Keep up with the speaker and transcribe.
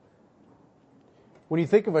When you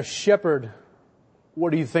think of a shepherd,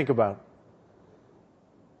 what do you think about?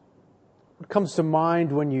 What comes to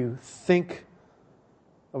mind when you think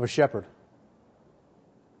of a shepherd?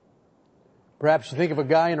 Perhaps you think of a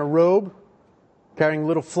guy in a robe, carrying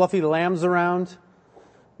little fluffy lambs around,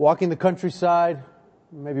 walking the countryside,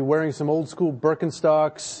 maybe wearing some old school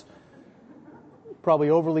Birkenstocks, probably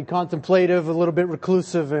overly contemplative, a little bit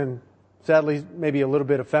reclusive, and sadly, maybe a little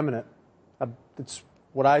bit effeminate. That's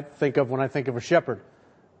what I think of when I think of a shepherd,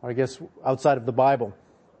 or I guess outside of the Bible.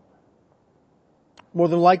 More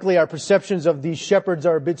than likely, our perceptions of these shepherds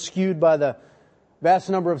are a bit skewed by the vast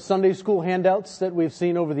number of Sunday school handouts that we've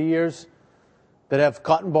seen over the years that have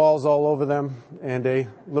cotton balls all over them and a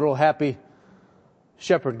little happy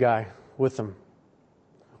shepherd guy with them.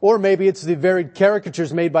 Or maybe it's the varied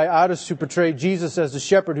caricatures made by artists who portray Jesus as a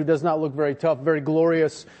shepherd who does not look very tough, very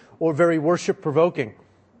glorious, or very worship-provoking.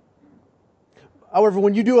 However,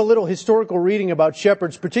 when you do a little historical reading about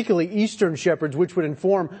shepherds, particularly Eastern shepherds, which would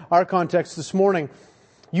inform our context this morning,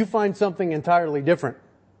 you find something entirely different.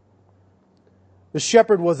 The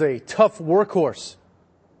shepherd was a tough workhorse.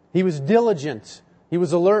 He was diligent. He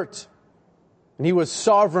was alert. And he was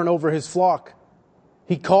sovereign over his flock.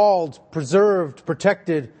 He called, preserved,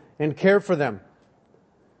 protected, and cared for them.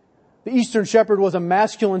 The Eastern shepherd was a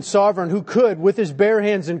masculine sovereign who could, with his bare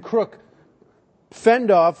hands and crook,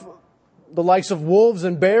 fend off the likes of wolves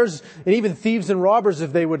and bears and even thieves and robbers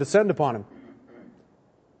if they would descend upon him.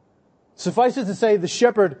 Suffice it to say, the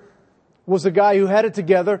shepherd was a guy who had it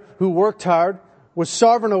together, who worked hard, was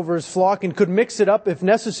sovereign over his flock and could mix it up if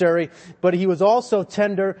necessary, but he was also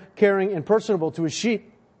tender, caring, and personable to his sheep.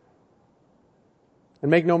 And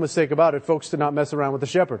make no mistake about it, folks did not mess around with the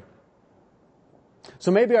shepherd.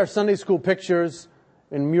 So maybe our Sunday school pictures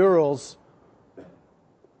and murals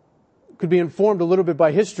could be informed a little bit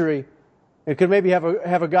by history. It could maybe have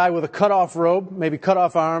a guy with a cut-off robe, maybe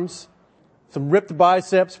cut-off arms, some ripped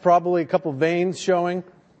biceps, probably a couple veins showing,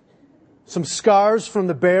 some scars from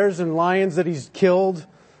the bears and lions that he's killed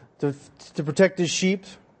to protect his sheep.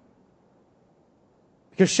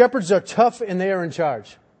 Because shepherds are tough and they are in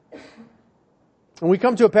charge. When we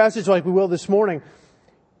come to a passage like we will this morning,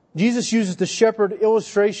 Jesus uses the shepherd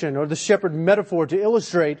illustration or the shepherd metaphor to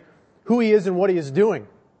illustrate who he is and what he is doing.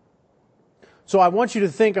 So I want you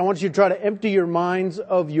to try to empty your minds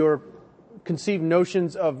of your conceived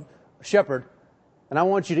notions of shepherd, and I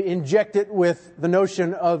want you to inject it with the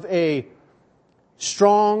notion of a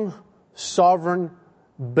strong, sovereign,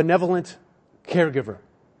 benevolent caregiver.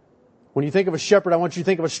 When you think of a shepherd, I want you to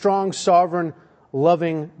think of a strong, sovereign,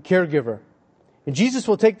 loving caregiver. And Jesus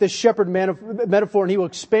will take this shepherd metaphor and he will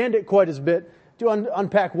expand it quite a bit to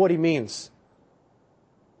unpack what he means.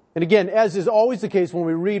 And again, as is always the case when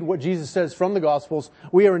we read what Jesus says from the Gospels,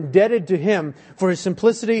 we are indebted to him for his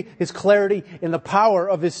simplicity, his clarity, and the power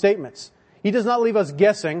of his statements. He does not leave us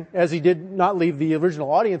guessing, as he did not leave the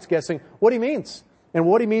original audience guessing, what he means and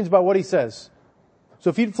what he means by what he says. So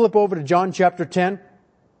if you'd flip over to John chapter 10,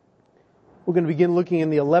 we're going to begin looking in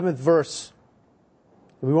the 11th verse.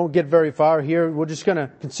 We won't get very far here. We're just going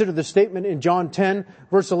to consider the statement in John 10,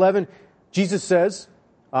 verse 11. Jesus says,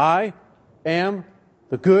 I am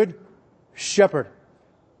the good shepherd.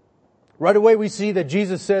 Right away we see that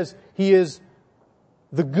Jesus says he is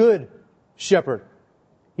the good shepherd.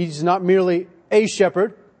 He's not merely a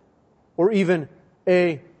shepherd or even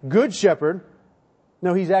a good shepherd.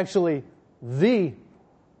 No, he's actually the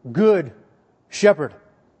good shepherd.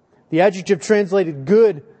 The adjective translated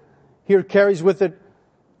good here carries with it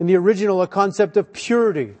in the original a concept of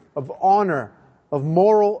purity, of honor, of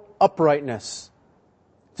moral uprightness.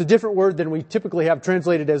 It's a different word than we typically have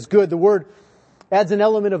translated as good. The word adds an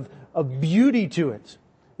element of beauty to it.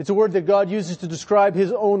 It's a word that God uses to describe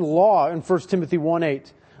his own law in 1 Timothy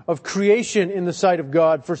 1:8, of creation in the sight of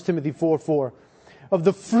God, 1 Timothy 4:4, of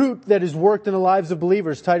the fruit that is worked in the lives of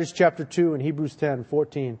believers, Titus chapter 2 and Hebrews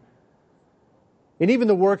 10:14, and even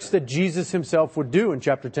the works that Jesus himself would do in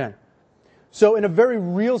chapter 10. So in a very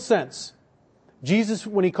real sense, Jesus,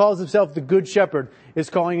 when he calls himself the good shepherd, is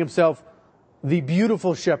calling himself the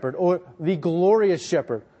beautiful shepherd, or the glorious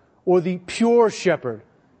shepherd, or the pure shepherd.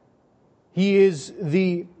 He is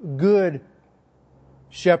the good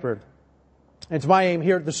shepherd. And it's my aim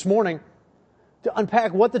here this morning to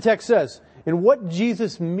unpack what the text says and what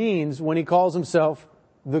Jesus means when he calls himself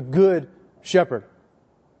the good shepherd.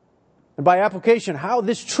 And by application, how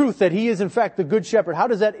this truth that he is in fact the good shepherd, how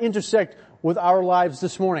does that intersect with our lives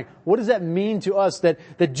this morning? What does that mean to us that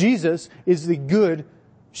Jesus is the good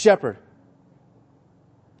shepherd?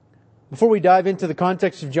 Before we dive into the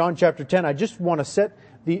context of John chapter 10, I just want to set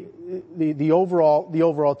the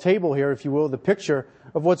overall table here, if you will, the picture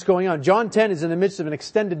of what's going on. John 10 is in the midst of an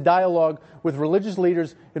extended dialogue with religious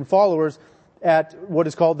leaders and followers at what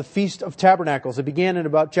is called the Feast of Tabernacles. It began in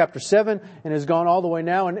about chapter 7 and has gone all the way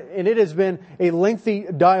now, and it has been a lengthy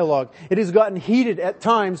dialogue. It has gotten heated at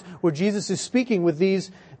times where Jesus is speaking with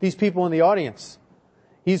these people in the audience.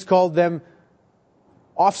 He's called them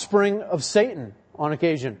offspring of Satan on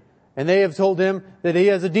occasion, and they have told him that he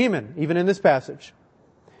has a demon, even in this passage.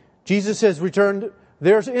 Jesus has returned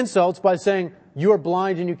their insults by saying, "You are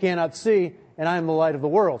blind and you cannot see, and I am the light of the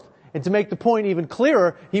world." And to make the point even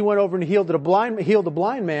clearer, he went over and healed a blind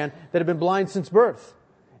man that had been blind since birth.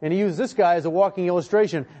 And he used this guy as a walking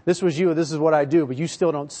illustration. This was you, this is what I do, but you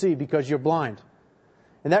still don't see because you're blind.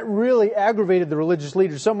 And that really aggravated the religious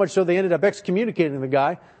leaders so much so they ended up excommunicating the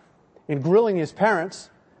guy and grilling his parents.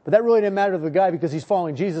 But that really didn't matter to the guy because he's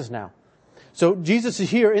following Jesus now. So Jesus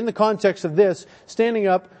is here in the context of this, standing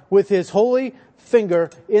up with his holy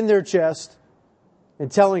finger in their chest and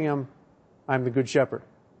telling them, "I'm the good shepherd."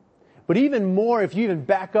 But even more, if you even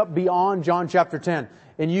back up beyond John chapter 10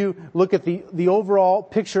 and you look at the overall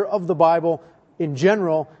picture of the Bible in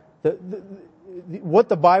general, what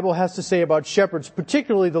the Bible has to say about shepherds,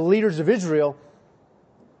 particularly the leaders of Israel,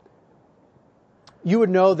 you would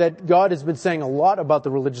know that God has been saying a lot about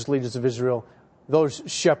the religious leaders of Israel, those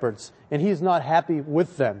shepherds, and He is not happy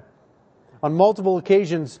with them. On multiple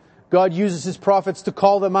occasions, God uses His prophets to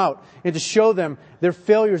call them out and to show them their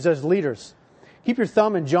failures as leaders. Keep your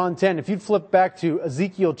thumb in John 10. If you'd flip back to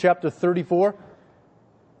Ezekiel chapter 34,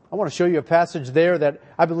 I want to show you a passage there that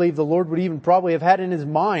I believe the Lord would even probably have had in His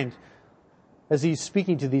mind as He's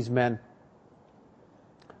speaking to these men.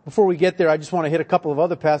 Before we get there, I just want to hit a couple of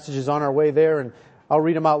other passages on our way there, and I'll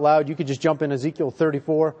read them out loud. You could just jump in Ezekiel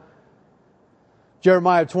 34.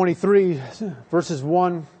 Jeremiah 23, verses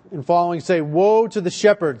 1 and following say, "Woe to the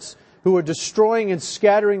shepherds who are destroying and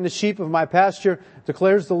scattering the sheep of my pasture,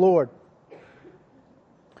 declares the Lord."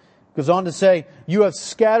 Goes on to say, "You have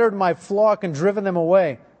scattered my flock and driven them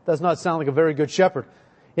away." Does not sound like a very good shepherd.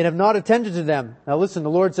 "And have not attended to them." Now listen, the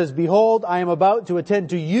Lord says, "Behold, I am about to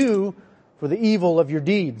attend to you for the evil of your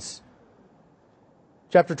deeds."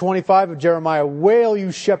 Chapter 25 of Jeremiah, "Wail,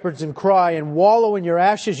 you shepherds, and cry, and wallow in your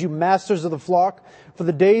ashes, you masters of the flock. For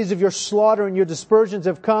the days of your slaughter and your dispersions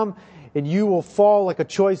have come, and you will fall like a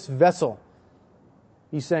choice vessel."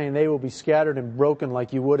 He's saying they will be scattered and broken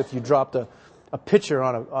like you would if you dropped a pitcher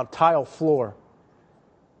on a tile floor.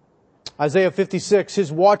 Isaiah 56,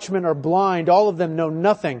 "His watchmen are blind, all of them know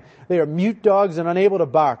nothing. They are mute dogs and unable to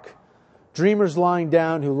bark. Dreamers lying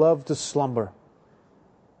down who love to slumber."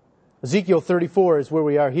 Ezekiel 34 is where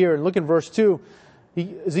we are here. And look in verse 2.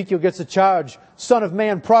 Ezekiel gets a charge. "Son of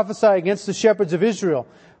man, prophesy against the shepherds of Israel.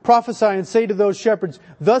 Prophesy and say to those shepherds,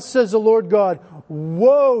 Thus says the Lord God,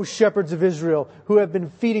 Woe, shepherds of Israel, who have been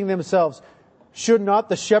feeding themselves. Should not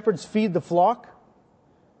the shepherds feed the flock?"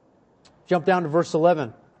 Jump down to verse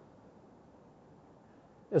 11.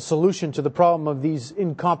 A solution to the problem of these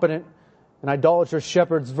incompetent and idolatrous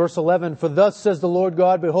shepherds. Verse 11, "For thus says the Lord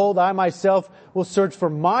God, Behold, I myself will search for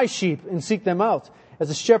my sheep and seek them out. As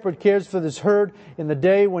a shepherd cares for his herd in the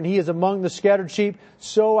day when he is among the scattered sheep,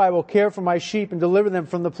 so I will care for my sheep and deliver them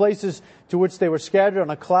from the places to which they were scattered on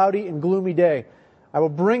a cloudy and gloomy day. I will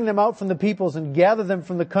bring them out from the peoples and gather them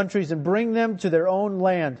from the countries and bring them to their own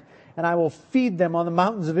land. And I will feed them on the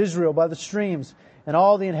mountains of Israel by the streams and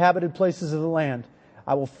all the inhabited places of the land.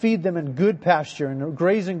 I will feed them in good pasture, and their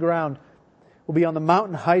grazing ground will be on the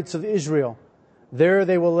mountain heights of Israel. There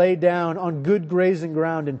they will lay down on good grazing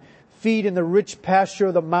ground and feed in the rich pasture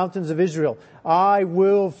of the mountains of Israel. I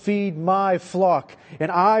will feed my flock, and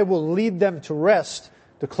I will lead them to rest,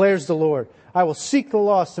 declares the Lord. I will seek the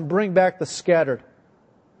lost and bring back the scattered."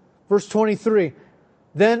 Verse 23,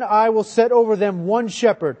 "Then I will set over them one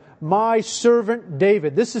shepherd, my servant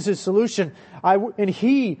David." This is his solution. And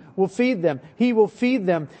he will feed them. He will feed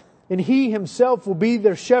them, and he himself will be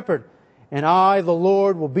their shepherd. "And I, the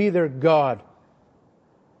Lord, will be their God.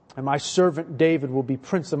 And my servant David will be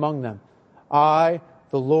prince among them. I,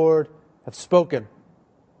 the Lord, have spoken."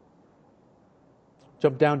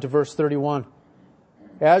 Jump down to verse 31.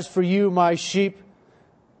 "As for you, my sheep,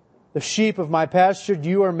 the sheep of my pasture,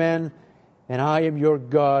 you are men, and I am your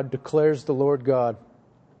God, declares the Lord God."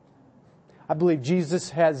 I believe Jesus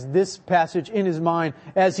has this passage in his mind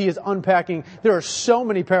as he is unpacking. There are so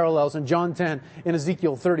many parallels in John 10 and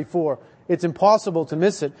Ezekiel 34. It's impossible to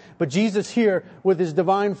miss it. But Jesus here with his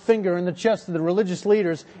divine finger in the chest of the religious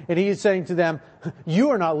leaders, and he is saying to them, you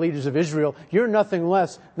are not leaders of Israel. You're nothing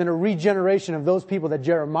less than a regeneration of those people that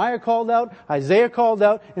Jeremiah called out, Isaiah called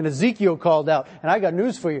out, and Ezekiel called out. And I got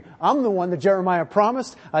news for you. I'm the one that Jeremiah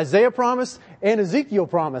promised, Isaiah promised, and Ezekiel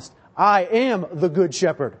promised. I am the good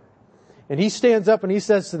shepherd. And he stands up and he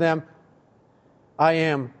says to them, I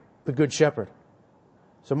am the good shepherd.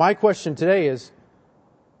 So my question today is,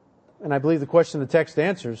 and I believe the question the text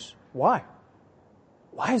answers, why?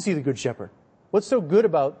 Why is he the good shepherd? What's so good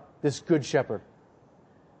about this good shepherd?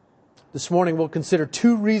 This morning we'll consider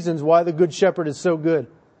 2 reasons why the good shepherd is so good.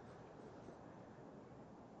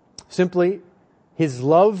 Simply, his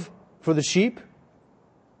love for the sheep.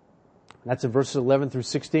 That's in verses 11 through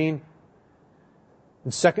 16.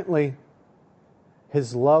 And secondly,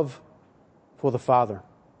 his love for the Father.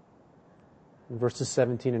 In verses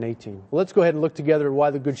 17 and 18. Well, let's go ahead and look together at why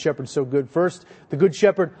the good shepherd is so good. First, the good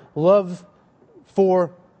shepherd love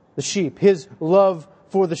for the sheep. His love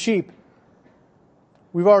for the sheep.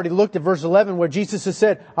 We've already looked at verse 11 where Jesus has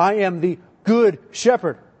said, I am the good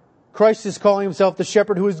shepherd. Christ is calling himself the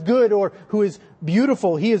shepherd who is good or who is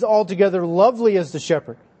beautiful. He is altogether lovely as the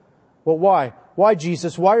shepherd. Well, why? Why,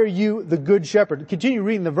 Jesus? Why are you the good shepherd? Continue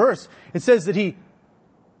reading the verse. It says that he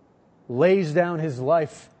lays down his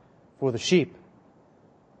life for the sheep.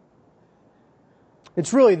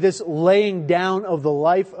 It's really this laying down of the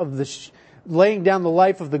life of laying down the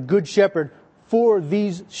life of the good shepherd for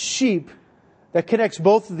these sheep that connects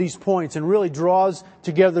both of these points and really draws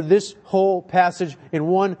together this whole passage in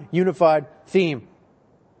one unified theme.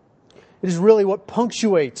 It is really what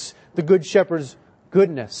punctuates the good shepherd's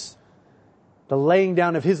goodness. The laying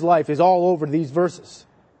down of his life is all over these verses.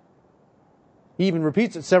 He even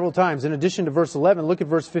repeats it several times. In addition to verse 11, look at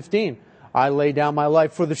verse 15. I lay down my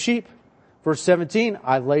life for the sheep. Verse 17,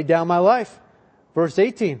 I lay down my life. Verse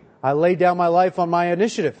 18, I lay down my life on my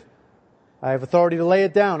initiative. I have authority to lay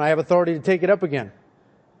it down. I have authority to take it up again.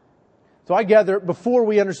 So I gather before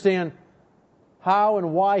we understand how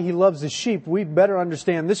and why he loves his sheep, we better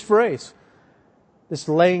understand this phrase, this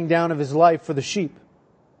laying down of his life for the sheep.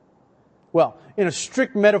 Well, in a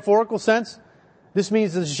strict metaphorical sense, this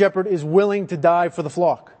means that the shepherd is willing to die for the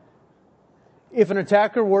flock. If an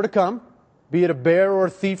attacker were to come, be it a bear or a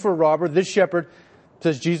thief or a robber, this shepherd,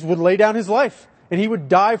 says Jesus, would lay down his life and he would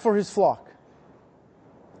die for his flock.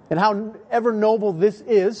 And however noble this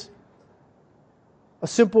is, a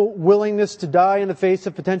simple willingness to die in the face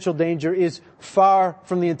of potential danger is far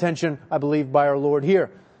from the intention, I believe, by our Lord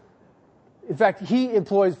here. In fact, he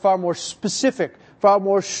employs far more specific, far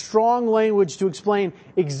more strong language to explain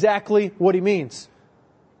exactly what he means.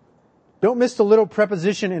 Don't miss the little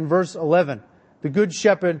preposition in verse 11. The good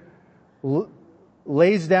shepherd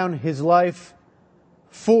lays down his life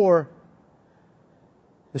for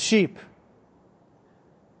the sheep.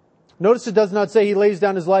 Notice it does not say he lays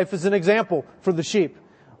down his life as an example for the sheep,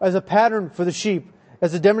 as a pattern for the sheep,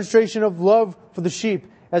 as a demonstration of love for the sheep,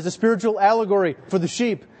 as a spiritual allegory for the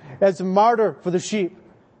sheep, as a martyr for the sheep.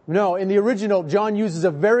 No, in the original, John uses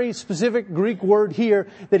a very specific Greek word here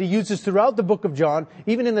that he uses throughout the book of John,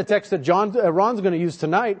 even in the text that Ron's going to use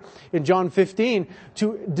tonight in John 15,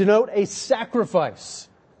 to denote a sacrifice.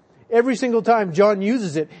 Every single time John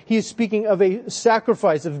uses it, he is speaking of a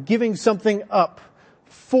sacrifice, of giving something up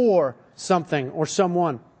for something or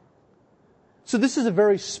someone. So this is a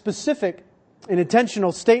very specific and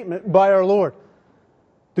intentional statement by our Lord.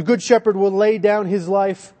 The good shepherd will lay down his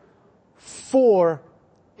life for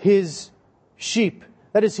his sheep.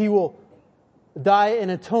 That is, he will die an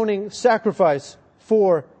atoning sacrifice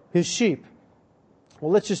for his sheep.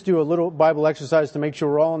 Well, let's just do a little Bible exercise to make sure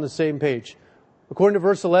we're all on the same page. According to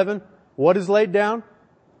verse 11, what is laid down?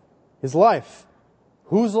 His life.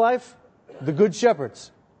 Whose life? The good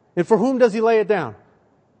shepherd's. And for whom does he lay it down?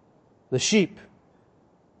 The sheep.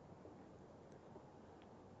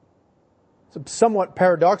 It's somewhat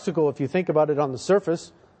paradoxical if you think about it on the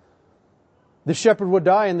surface. The shepherd would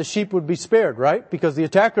die and the sheep would be spared, right? Because the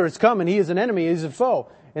attacker has come and he is an enemy, he is a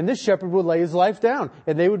foe. And this shepherd would lay his life down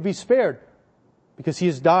and they would be spared because he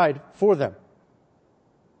has died for them.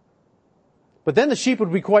 But then the sheep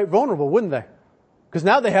would be quite vulnerable, wouldn't they? Because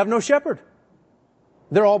now they have no shepherd.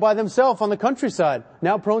 They're all by themselves on the countryside,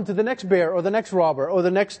 now prone to the next bear or the next robber or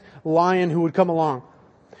the next lion who would come along.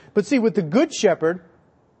 But see, with the good shepherd,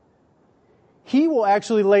 he will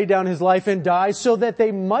actually lay down his life and die so that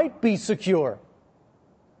they might be secure.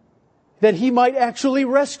 That he might actually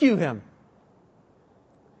rescue him.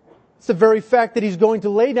 It's the very fact that he's going to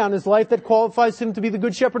lay down his life that qualifies him to be the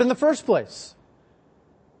good shepherd in the first place.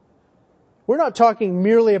 We're not talking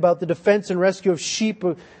merely about the defense and rescue of sheep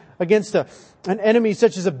against an enemy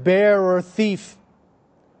such as a bear or a thief.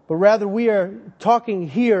 But rather we are talking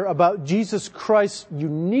here about Jesus Christ's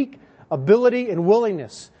unique ability and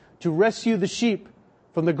willingness to rescue the sheep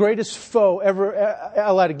from the greatest foe ever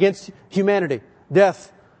allied against humanity,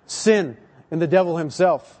 death, sin, and the devil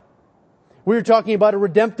himself. We're talking about a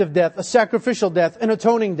redemptive death, a sacrificial death, an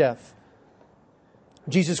atoning death.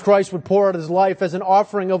 Jesus Christ would pour out His life as an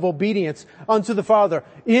offering of obedience unto the Father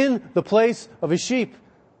in the place of His sheep.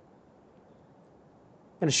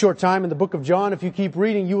 In a short time in the book of John, if you keep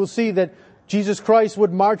reading, you will see that Jesus Christ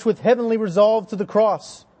would march with heavenly resolve to the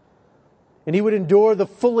cross. And He would endure the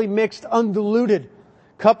fully mixed, undiluted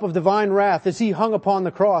cup of divine wrath as He hung upon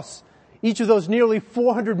the cross. Each of those nearly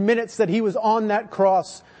 400 minutes that He was on that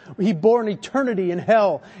cross, He bore an eternity in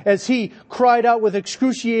hell as He cried out with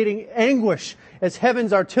excruciating anguish as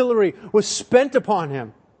heaven's artillery was spent upon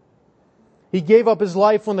Him. He gave up His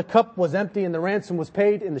life when the cup was empty and the ransom was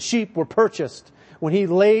paid and the sheep were purchased. When He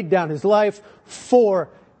laid down His life for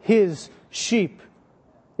His sheep.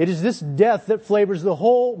 It is this death that flavors the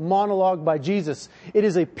whole monologue by Jesus. It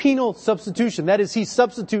is a penal substitution. That is, He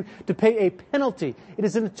substitute to pay a penalty. It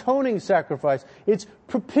is an atoning sacrifice. It's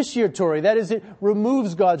propitiatory. That is, it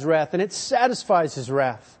removes God's wrath and it satisfies His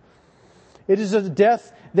wrath. It is a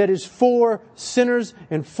death that is for sinners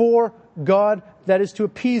and for God. That is to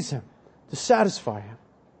appease Him, to satisfy Him.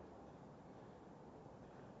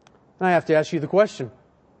 And I have to ask you the question.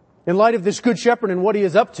 In light of this Good Shepherd and what He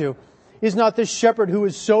is up to, is not this shepherd who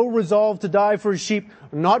is so resolved to die for his sheep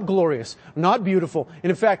not glorious, not beautiful,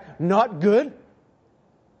 and in fact, not good?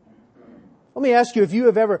 Let me ask you if you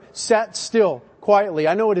have ever sat still quietly.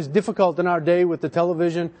 I know it is difficult in our day with the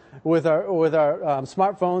television, with our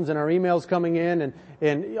smartphones and our emails coming in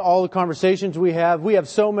and all the conversations we have. We have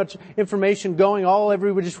so much information going all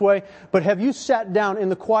every which way. But have you sat down in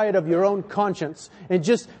the quiet of your own conscience and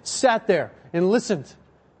just sat there and listened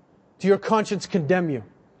to your conscience condemn you?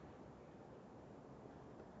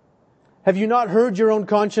 Have you not heard your own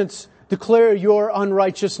conscience declare your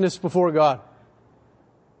unrighteousness before God?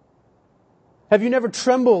 Have you never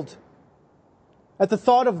trembled at the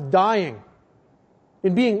thought of dying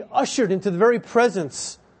and being ushered into the very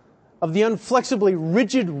presence of the inflexibly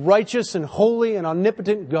rigid, righteous, and holy and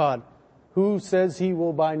omnipotent God who says He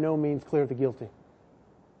will by no means clear the guilty?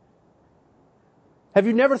 Have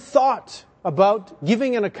you never thought about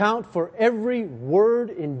giving an account for every word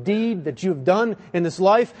and deed that you have done in this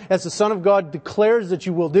life as the Son of God declares that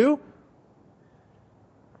you will do?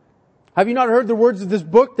 Have you not heard the words of this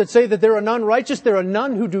book that say that there are none righteous, there are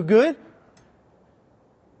none who do good?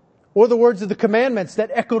 Or the words of the commandments that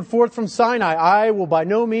echoed forth from Sinai, I will by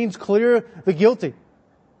no means clear the guilty.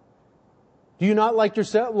 Do you not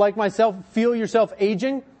like myself, feel yourself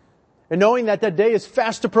aging and knowing that that day is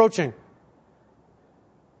fast approaching?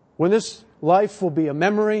 When this life will be a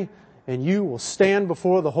memory and you will stand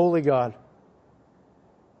before the holy God.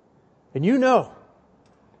 And you know,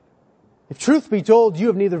 if truth be told, you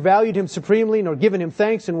have neither valued Him supremely nor given Him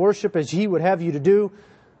thanks and worship as He would have you to do.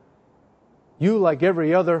 You, like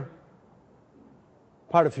every other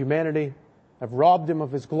part of humanity, have robbed Him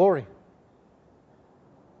of His glory.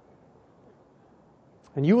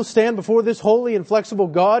 And you will stand before this holy and flexible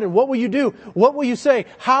God, and what will you do? What will you say?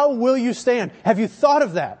 How will you stand? Have you thought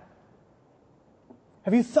of that?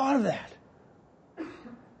 Have you thought of that?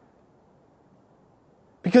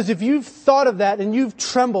 Because if you've thought of that and you've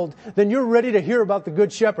trembled, then you're ready to hear about the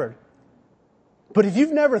Good Shepherd. But if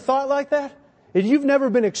you've never thought like that, if you've never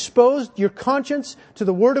been exposed, your conscience, to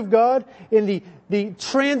the Word of God in the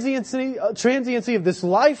transiency of this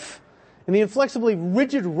life and the inflexibly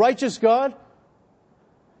rigid, righteous God,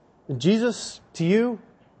 then Jesus, to you,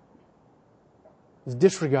 is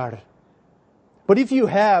disregarded. But if you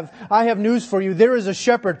have, I have news for you. There is a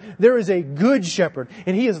shepherd. There is a good shepherd.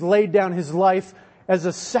 And He has laid down His life as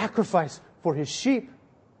a sacrifice for His sheep.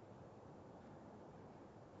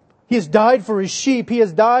 He has died for His sheep. He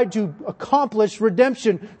has died to accomplish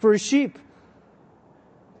redemption for His sheep.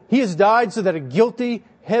 He has died so that a guilty,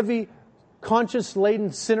 heavy,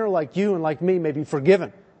 conscience-laden sinner like you and like me may be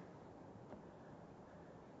forgiven.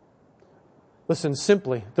 Listen,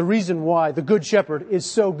 simply, the reason why the Good Shepherd is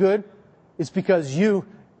so good is because you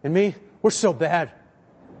and me, we're so bad.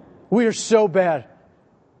 We are so bad.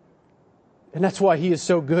 And that's why He is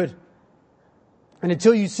so good. And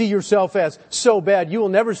until you see yourself as so bad, you will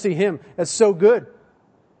never see Him as so good.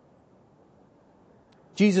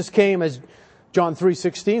 Jesus came, as John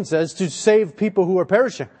 3:16 says, to save people who are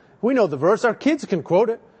perishing. We know the verse. Our kids can quote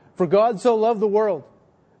it. For God so loved the world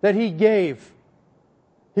that He gave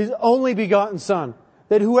His only begotten Son,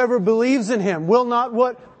 that whoever believes in Him will not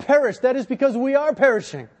what? Perish. That is because we are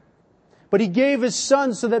perishing. But He gave His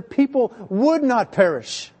Son so that people would not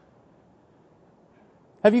perish.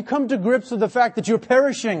 Have you come to grips with the fact that you're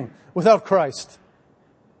perishing without Christ?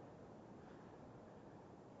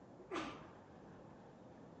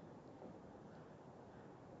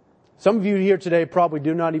 Some of you here today probably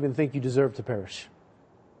do not even think you deserve to perish.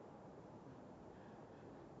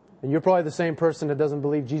 And you're probably the same person that doesn't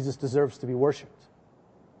believe Jesus deserves to be worshiped.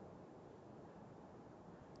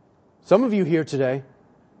 Some of you here today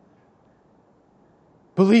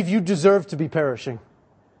believe you deserve to be perishing,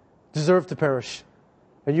 deserve to perish.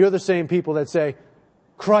 And you're the same people that say,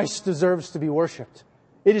 Christ deserves to be worshiped.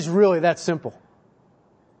 It is really that simple.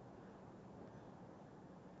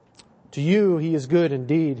 To you, He is good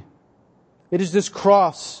indeed. It is this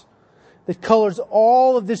cross that colors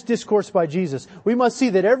all of this discourse by Jesus. We must see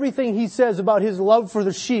that everything He says about His love for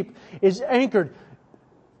the sheep is anchored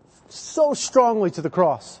so strongly to the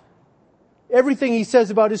cross. Everything He says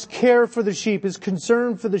about His care for the sheep, His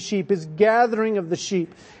concern for the sheep, His gathering of the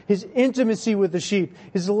sheep, His intimacy with the sheep,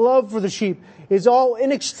 His love for the sheep is all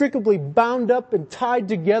inextricably bound up and tied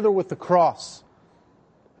together with the cross.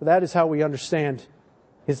 For that is how we understand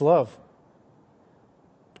His love.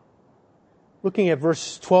 Looking at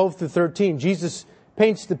verse 12 through 13, Jesus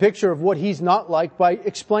paints the picture of what He's not like by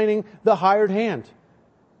explaining the hired hand.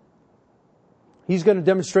 He's going to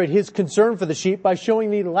demonstrate His concern for the sheep by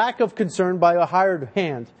showing the lack of concern by a hired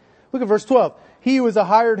hand. Look at verse 12. He who is a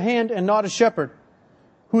hired hand and not a shepherd,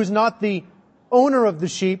 who is not the owner of the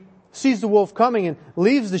sheep, sees the wolf coming and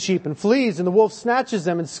leaves the sheep and flees, and the wolf snatches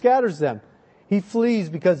them and scatters them. He flees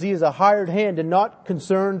because he is a hired hand and not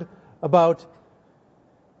concerned about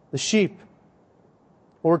the sheep.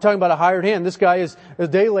 When we're talking about a hired hand, this guy is a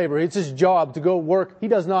day laborer. It's his job to go work. He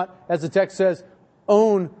does not, as the text says,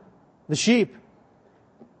 own the sheep.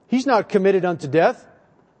 He's not committed unto death.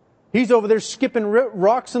 He's over there skipping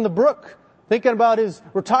rocks in the brook, thinking about his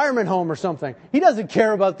retirement home or something. He doesn't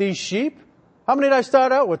care about these sheep. How many did I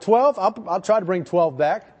start out with? 12? I'll try to bring 12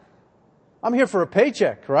 back. I'm here for a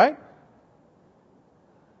paycheck, right?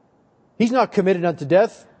 He's not committed unto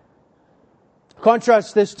death.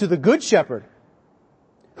 Contrast this to the good shepherd,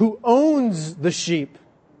 who owns the sheep,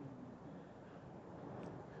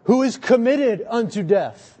 who is committed unto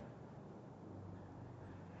death,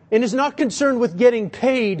 and is not concerned with getting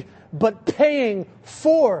paid, but paying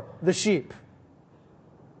for the sheep.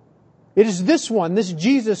 It is this one, this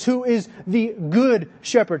Jesus, who is the good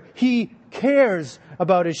shepherd. He cares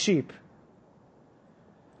about His sheep.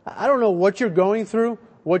 I don't know what you're going through,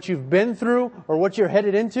 what you've been through, or what you're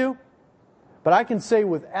headed into, but I can say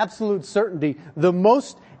with absolute certainty, the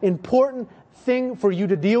most important thing for you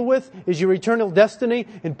to deal with is your eternal destiny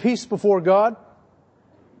and peace before God.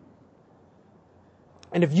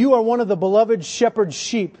 And if you are one of the beloved shepherd's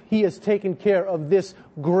sheep, He has taken care of this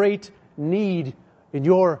great need in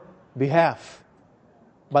your behalf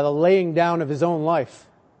by the laying down of His own life.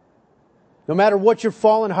 No matter what your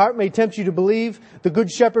fallen heart may tempt you to believe, the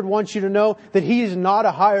good shepherd wants you to know that He is not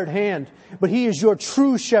a hired hand, but He is your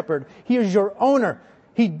true shepherd. He is your owner.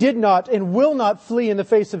 He did not and will not flee in the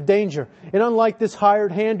face of danger. And unlike this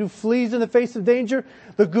hired hand who flees in the face of danger,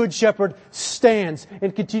 the good shepherd stands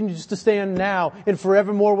and continues to stand now and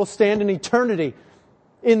forevermore will stand in eternity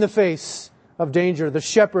in the face of danger. The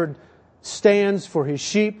shepherd stands for his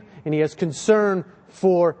sheep and he has concern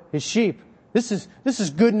for his sheep. This is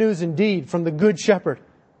good news indeed from the good shepherd.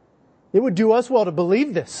 It would do us well to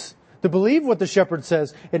believe this, to believe what the shepherd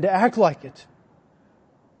says and to act like it.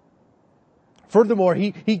 Furthermore,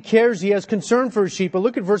 he cares, he has concern for his sheep. But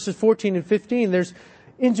look at verses 14 and 15. There's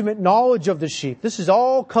intimate knowledge of the sheep. This is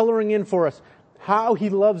all coloring in for us how he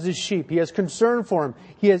loves his sheep. He has concern for them.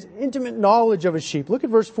 He has intimate knowledge of his sheep. Look at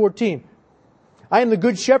verse 14. I am the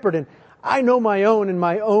good shepherd, and I know my own, and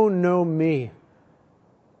my own know me.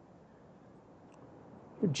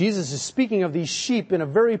 Jesus is speaking of these sheep in a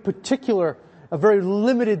very particular, a very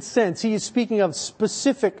limited sense. He is speaking of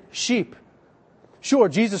specific sheep. Sure,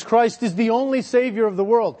 Jesus Christ is the only Savior of the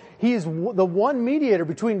world. He is the one mediator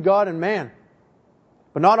between God and man.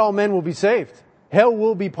 But not all men will be saved. Hell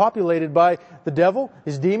will be populated by the devil,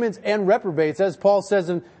 his demons, and reprobates, as Paul says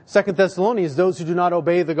in 2 Thessalonians, those who do not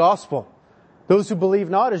obey the gospel. Those who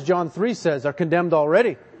believe not, as John 3 says, are condemned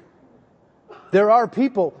already. There are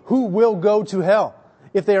people who will go to hell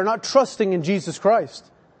if they are not trusting in Jesus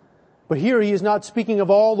Christ. But here he is not speaking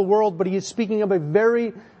of all the world, but he is speaking of a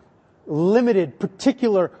very limited,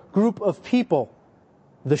 particular group of people,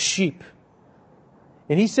 the sheep.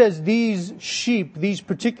 And he says these sheep, this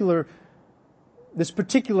particular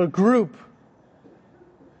group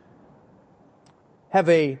have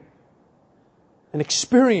an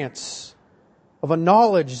experience of a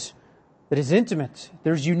knowledge that is intimate.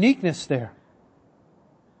 There's uniqueness there.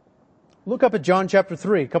 Look up at John chapter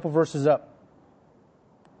 3, a couple verses up.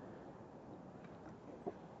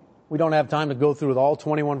 We don't have time to go through all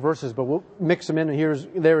 21 verses, but we'll mix them in here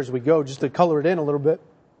there as we go, just to color it in a little bit.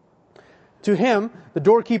 To him, the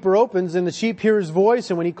doorkeeper opens, and the sheep hear his voice,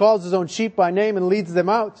 and when he calls his own sheep by name and leads them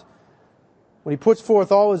out, when he puts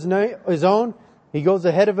forth all his own, he goes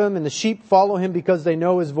ahead of him, and the sheep follow him because they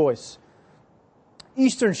know his voice.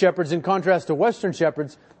 Eastern shepherds, in contrast to Western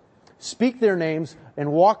shepherds, speak their names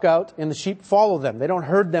and walk out, and the sheep follow them. They don't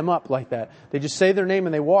herd them up like that. They just say their name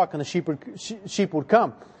and they walk, and the sheep would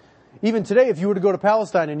come. Even today, if you were to go to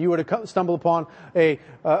Palestine and you were to stumble upon a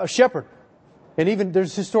shepherd, and even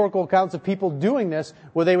there's historical accounts of people doing this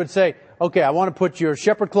where they would say, okay, I want to put your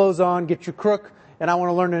shepherd clothes on, get your crook, and I want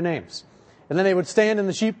to learn their names. And then they would stand in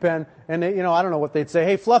the sheep pen and they, I don't know what they'd say.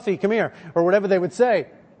 Hey, Fluffy, come here, or whatever they would say.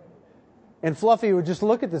 And Fluffy would just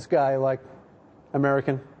look at this guy like,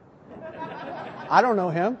 American. I don't know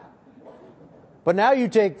him. But now you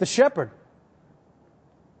take the shepherd,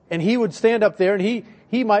 and he would stand up there and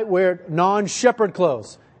he might wear non-shepherd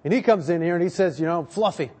clothes. And he comes in here and he says,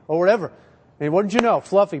 Fluffy, or whatever. And what did you know?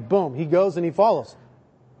 Fluffy, boom, he goes and he follows.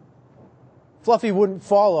 Fluffy wouldn't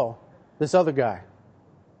follow this other guy,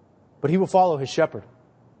 but he will follow his shepherd.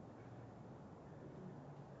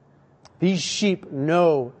 These sheep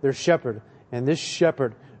know their shepherd, and this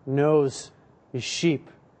shepherd knows his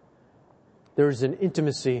sheep. There is an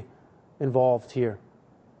intimacy involved here.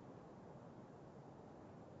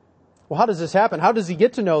 Well, how does this happen? How does he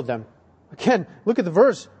get to know them? Again, look at the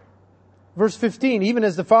verse. Verse 15, even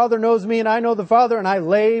as the Father knows me and I know the Father, and I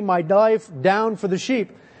lay my life down for the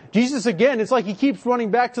sheep. Jesus, again, it's like he keeps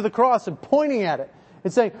running back to the cross and pointing at it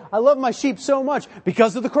and saying, I love my sheep so much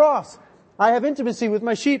because of the cross. I have intimacy with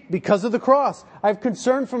my sheep because of the cross. I have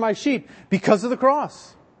concern for my sheep because of the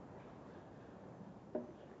cross.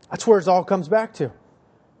 That's where it all comes back to.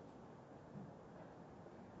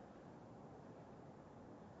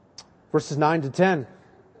 Verses 9 to 10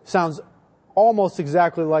 sounds almost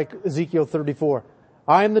exactly like Ezekiel 34.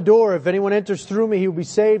 I am the door. If anyone enters through me, he will be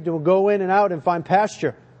saved and will go in and out and find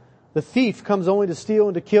pasture. The thief comes only to steal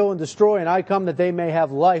and to kill and destroy, and I come that they may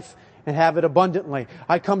have life and have it abundantly.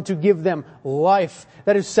 I come to give them life.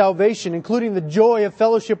 That is salvation, including the joy of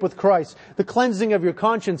fellowship with Christ, the cleansing of your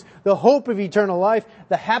conscience, the hope of eternal life,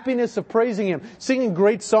 the happiness of praising Him, singing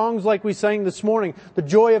great songs like we sang this morning, the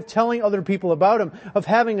joy of telling other people about Him, of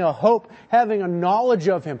having a hope, having a knowledge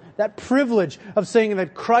of Him, that privilege of saying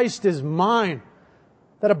that Christ is mine,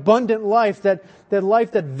 that abundant life, that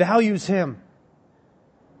life that values Him.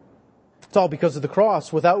 It's all because of the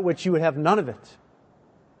cross, without which you would have none of it.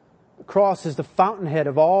 The cross is the fountainhead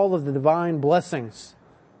of all of the divine blessings.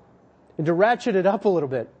 And to ratchet it up a little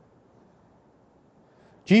bit,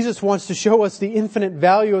 Jesus wants to show us the infinite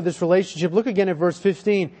value of this relationship. Look again at verse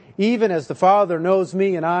 15. Even as the Father knows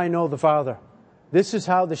me and I know the Father. This is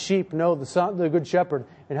how the sheep know the good shepherd,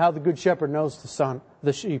 and how the good shepherd knows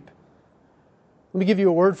the sheep. Let me give you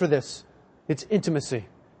a word for this. It's intimacy.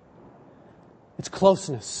 It's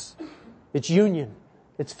closeness. It's union.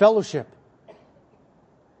 It's fellowship.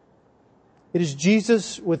 It is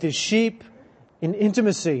Jesus with His sheep in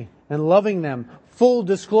intimacy and loving them. Full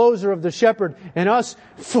disclosure of the shepherd, and us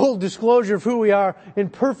full disclosure of who we are in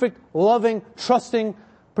perfect, loving, trusting,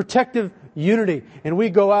 protective unity. And we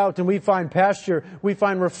go out and we find pasture. We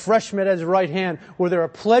find refreshment at His right hand where there are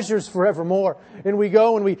pleasures forevermore. And we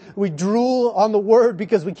go and we drool on the Word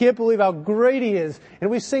because we can't believe how great He is. And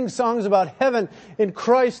we sing songs about heaven in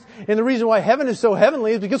Christ. And the reason why heaven is so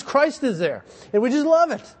heavenly is because Christ is there. And we just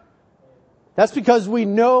love it. That's because we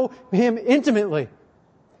know Him intimately.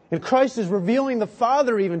 And Christ is revealing the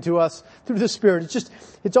Father even to us through the Spirit.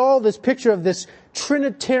 It's all this picture of this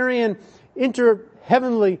Trinitarian,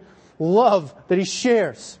 inter-heavenly love that He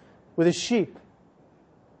shares with His sheep.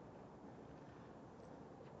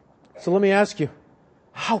 So let me ask you,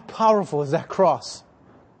 how powerful is that cross?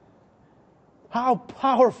 How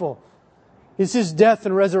powerful is His death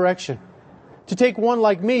and resurrection? To take one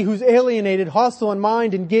like me who's alienated, hostile in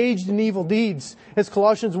mind, engaged in evil deeds, as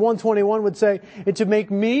Colossians 1:21 would say, and to make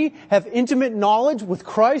me have intimate knowledge with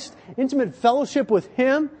Christ, intimate fellowship with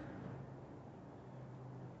Him,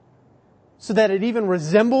 so that it even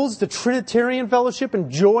resembles the Trinitarian fellowship and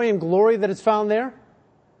joy and glory that is found there.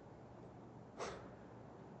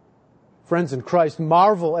 Friends in Christ,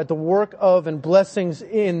 marvel at the work of and blessings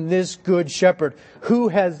in this good shepherd who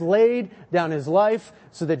has laid down His life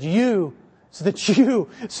so that you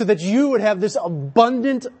would have this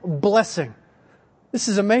abundant blessing. This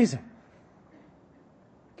is amazing.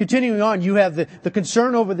 Continuing on, you have the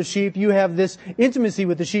concern over the sheep, you have this intimacy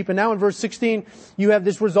with the sheep, and now in verse 16, you have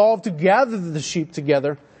this resolve to gather the sheep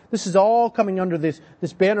together. This is all coming under this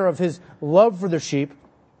banner of His love for the sheep.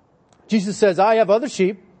 Jesus says, I have other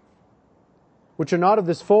sheep, which are not of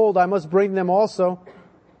this fold, I must bring them also.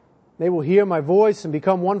 They will hear my voice and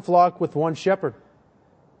become one flock with one shepherd.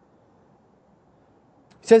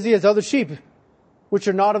 He says he has other sheep which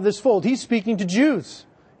are not of this fold. He's speaking to Jews.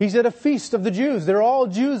 He's at a feast of the Jews. They're all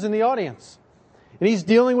Jews in the audience. And he's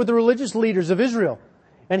dealing with the religious leaders of Israel.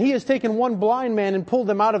 And he has taken one blind man and pulled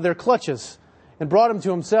them out of their clutches and brought him to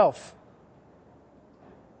himself.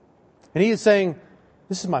 And he is saying,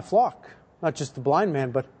 this is my flock. Not just the blind man,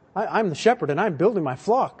 but I'm the shepherd and I'm building my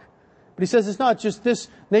flock. But he says it's not just this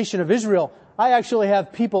nation of Israel. I actually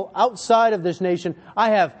have people outside of this nation. I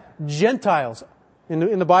have Gentiles.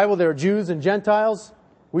 In the Bible, there are Jews and Gentiles.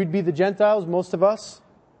 We'd be the Gentiles, most of us.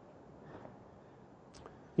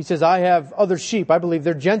 He says, I have other sheep. I believe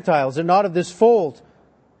they're Gentiles. They're not of this fold.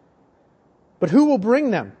 But who will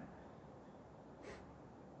bring them?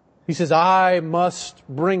 He says, I must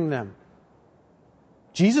bring them.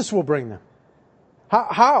 Jesus will bring them.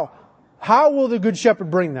 How? How will the Good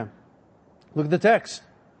Shepherd bring them? Look at the text.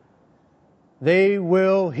 They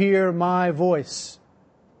will hear my voice.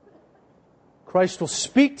 Christ will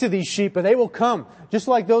speak to these sheep and they will come. Just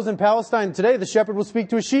like those in Palestine today, the shepherd will speak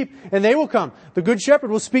to his sheep and they will come. The good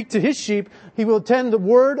shepherd will speak to his sheep. He will attend the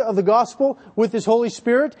word of the gospel with his Holy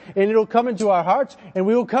Spirit and it will come into our hearts and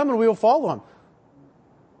we will come and we will follow him.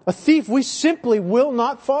 A thief we simply will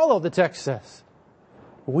not follow, the text says.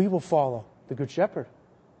 We will follow the good shepherd.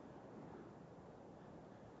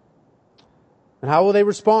 And how will they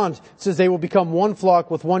respond? It says they will become one flock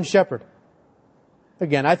with one shepherd.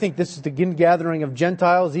 Again, I think this is the gathering of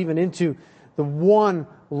Gentiles even into the one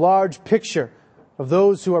large picture of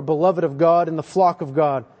those who are beloved of God and the flock of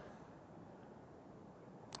God.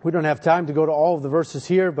 We don't have time to go to all of the verses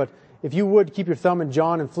here, but if you would, keep your thumb in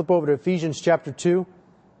John and flip over to Ephesians chapter 2,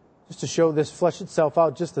 just to show this flesh itself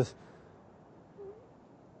out, just a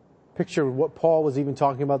picture of what Paul was even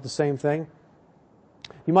talking about, the same thing.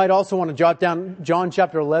 You might also want to jot down John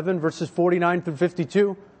chapter 11, verses 49 through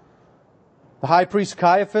 52. The high priest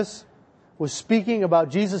Caiaphas was speaking about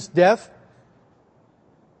Jesus' death.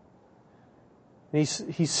 And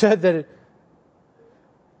he said that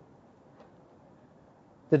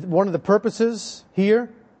one of the purposes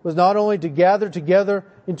here was not only to gather together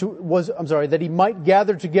that he might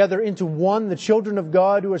gather together into one the children of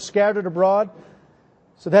God who are scattered abroad.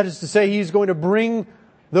 So that is to say, he's going to bring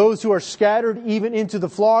those who are scattered even into the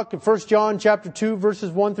flock. In 1 John chapter 2,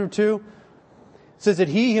 verses 1 through 2. It says that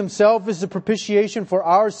he himself is the propitiation for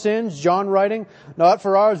our sins, John writing, not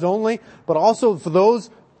for ours only, but also for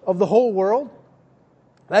those of the whole world.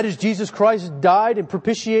 That is, Jesus Christ died and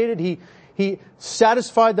propitiated. He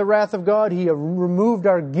satisfied the wrath of God. He removed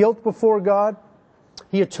our guilt before God.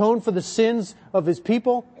 He atoned for the sins of his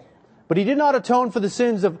people. But he did not atone for the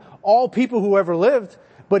sins of all people who ever lived,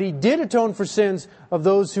 but he did atone for sins of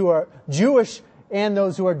those who are Jewish and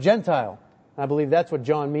those who are Gentile. I believe that's what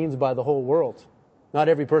John means by the whole world. Not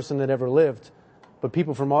every person that ever lived, but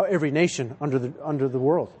people from every nation in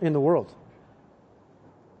the world.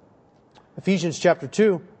 Ephesians chapter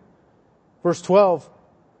 2, verse 12,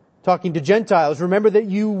 talking to Gentiles. Remember that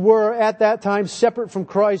you were at that time separate from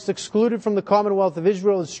Christ, excluded from the commonwealth of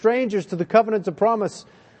Israel, as strangers to the covenants of promise,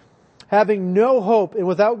 having no hope and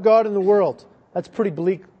without God in the world. That's a pretty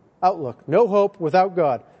bleak outlook. No hope without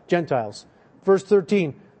God. Gentiles. Verse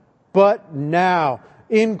 13. But now,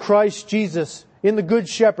 in Christ Jesus, in the Good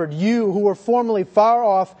Shepherd, you who were formerly far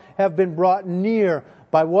off have been brought near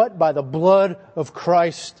by what? By the blood of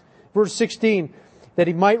Christ. Verse 16. That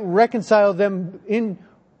he might reconcile them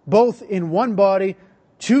both in one body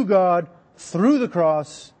to God through the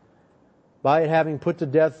cross, by it having put to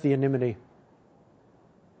death the enmity.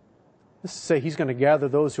 This is to say he's going to gather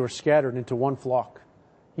those who are scattered into one flock.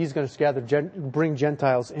 He's going to bring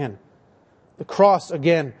Gentiles in. The cross,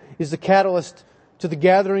 again, is the catalyst to the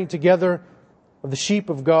gathering together of the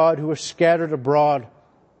sheep of God who are scattered abroad.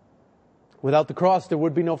 Without the cross, there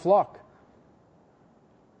would be no flock.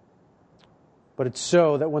 But it's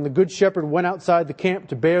so that when the Good Shepherd went outside the camp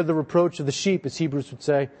to bear the reproach of the sheep, as Hebrews would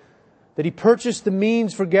say, that he purchased the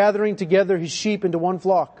means for gathering together his sheep into one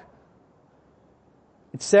flock.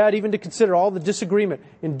 It's sad even to consider all the disagreement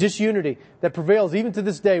and disunity that prevails even to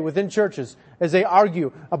this day within churches as they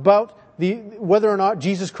argue about whether or not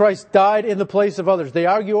Jesus Christ died in the place of others. They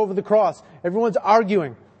argue over the cross. Everyone's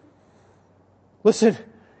arguing. Listen,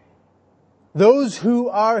 those who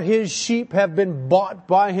are his sheep have been bought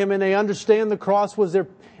by him, and they understand the cross was there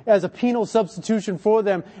as a penal substitution for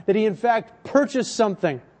them, that he in fact purchased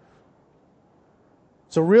something.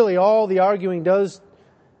 So really all the arguing does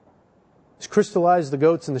is crystallize the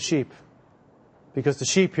goats and the sheep, because the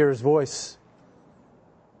sheep hear his voice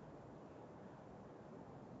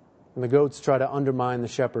and the goats try to undermine the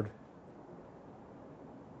shepherd.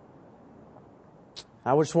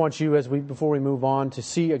 I just want you, before we move on, to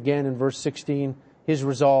see again in verse 16 his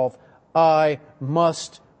resolve. I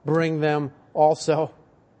must bring them also.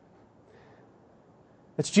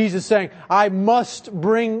 That's Jesus saying, I must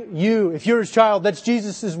bring you. If you're his child, that's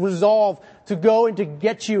Jesus' resolve to go and to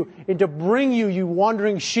get you and to bring you, you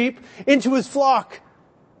wandering sheep, into his flock.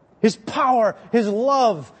 His power, his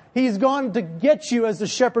love. He's gone to get you as the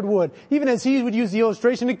shepherd would, even as he would use the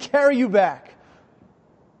illustration to carry you back.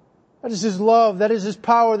 That is his love. That is his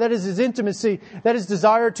power. That is his intimacy. That is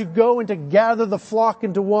desire to go and to gather the flock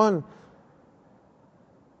into one.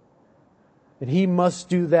 And he must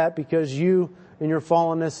do that because you in your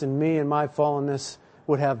fallenness and me in my fallenness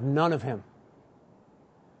would have none of him.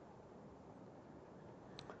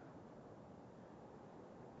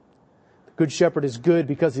 The good shepherd is good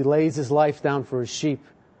because he lays his life down for his sheep.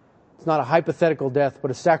 It's not a hypothetical death, but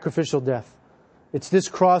a sacrificial death. It's this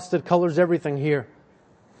cross that colors everything here.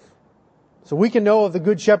 So we can know of the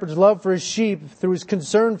good shepherd's love for his sheep through his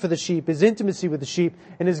concern for the sheep, his intimacy with the sheep,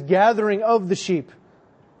 and his gathering of the sheep.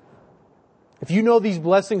 If you know these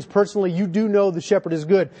blessings personally, you do know the shepherd is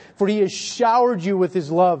good. For he has showered you with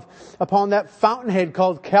his love upon that fountainhead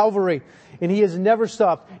called Calvary. And he has never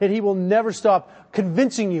stopped, and he will never stop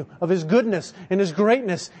convincing you of his goodness and his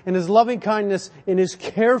greatness and his loving kindness and his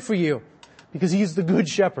care for you. Because he is the good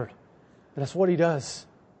shepherd. And that's what he does.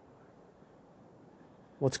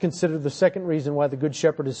 Let's consider the second reason why the good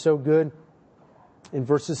shepherd is so good. In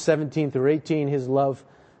verses 17 through 18, his love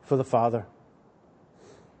for the Father.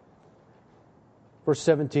 Verse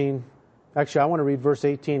 17. Actually, I want to read verse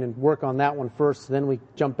 18 and work on that one first. Then we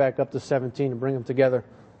jump back up to 17 and bring them together.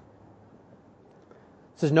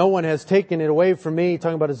 It says, no one has taken it away from me,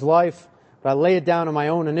 talking about his life, but I lay it down on my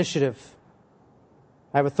own initiative.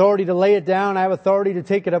 I have authority to lay it down. I have authority to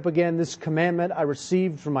take it up again. This commandment I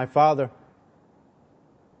received from my Father.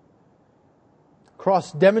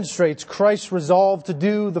 Cross demonstrates Christ's resolve to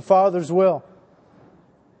do the Father's will.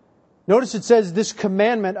 Notice it says, this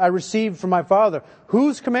commandment I received from my Father.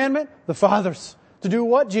 Whose commandment? The Father's. To do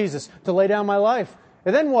what, Jesus? To lay down my life.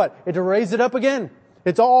 And then what? And to raise it up again.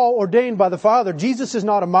 It's all ordained by the Father. Jesus is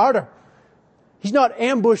not a martyr. He's not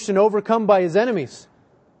ambushed and overcome by his enemies.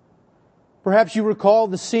 Perhaps you recall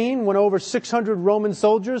the scene when over 600 Roman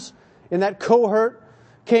soldiers in that cohort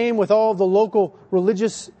came with all of the local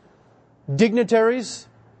religious dignitaries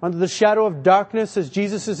under the shadow of darkness as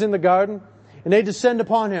Jesus is in the garden. And they descend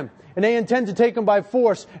upon him. And they intend to take him by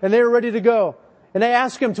force. And they are ready to go. And they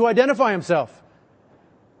ask him to identify himself.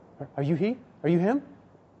 Are you he? Are you him?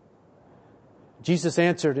 Jesus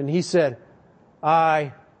answered and he said,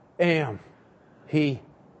 I am he.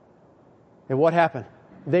 And what happened?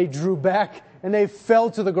 They drew back and they fell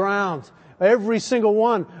to the ground. Every single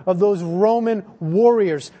one of those Roman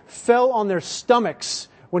warriors fell on their stomachs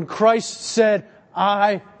when Christ said,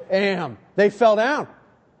 I am. They fell down.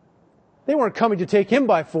 They weren't coming to take him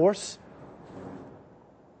by force.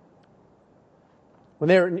 When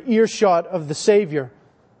they're in earshot of the Savior,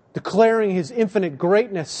 declaring his infinite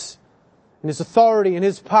greatness and his authority and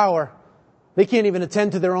his power, they can't even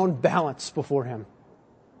attend to their own balance before him.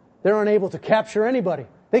 They're unable to capture anybody.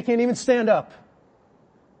 They can't even stand up.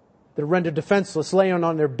 They're rendered defenseless, laying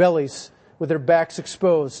on their bellies with their backs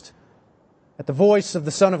exposed. At the voice of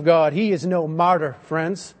the Son of God, he is no martyr,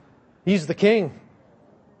 friends. He's the King.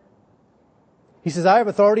 He says, I have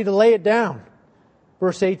authority to lay it down.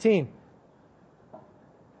 Verse 18.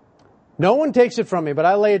 No one takes it from me, but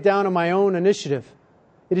I lay it down on my own initiative.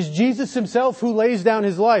 It is Jesus himself who lays down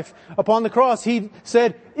his life. Upon the cross, he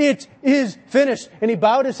said, it is finished. And he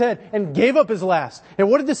bowed his head and gave up his last. And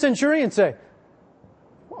what did the centurion say?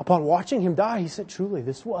 Upon watching him die, he said, truly,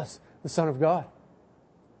 this was the Son of God.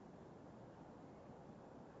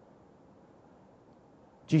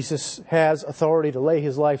 Jesus has authority to lay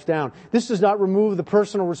his life down. This does not remove the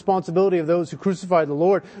personal responsibility of those who crucified the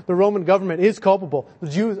Lord. The Roman government is culpable. The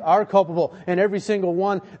Jews are culpable. And every single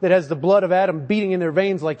one that has the blood of Adam beating in their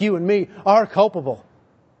veins like you and me are culpable.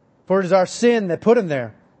 For it is our sin that put him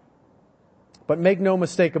there. But make no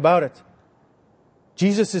mistake about it.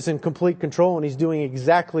 Jesus is in complete control and he's doing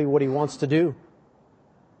exactly what he wants to do.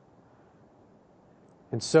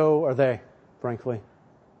 And so are they, frankly.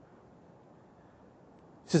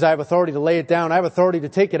 He says, I have authority to lay it down. I have authority to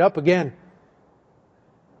take it up again.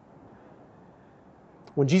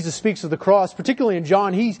 When Jesus speaks of the cross, particularly in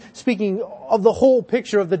John, he's speaking of the whole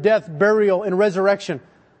picture of the death, burial, and resurrection.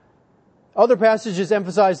 Other passages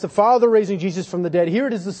emphasize the Father raising Jesus from the dead. Here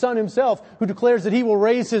it is the Son himself who declares that he will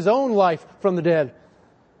raise his own life from the dead.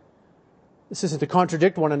 This isn't to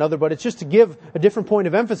contradict one another, but it's just to give a different point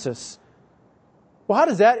of emphasis. Well, how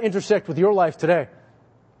does that intersect with your life today?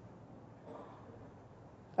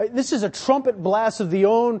 This is a trumpet blast of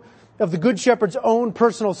the Good Shepherd's own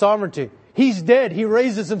personal sovereignty. He's dead. He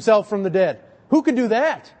raises himself from the dead. Who can do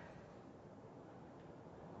that?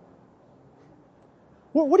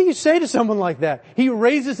 What do you say to someone like that? He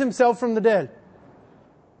raises himself from the dead.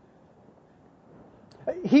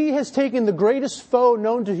 He has taken the greatest foe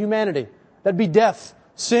known to humanity. That'd be death,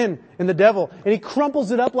 sin, and the devil. And he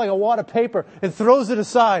crumples it up like a wad of paper and throws it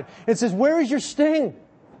aside and says, where is your sting?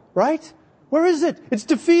 Right? Where is it? It's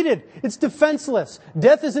defeated. It's defenseless.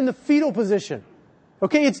 Death is in the fetal position.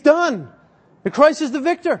 Okay, it's done. And Christ is the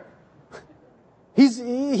victor.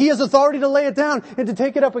 He has authority to lay it down and to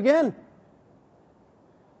take it up again.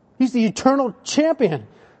 He's the eternal champion.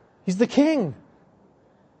 He's the king.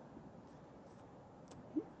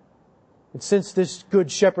 And since this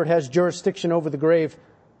Good Shepherd has jurisdiction over the grave,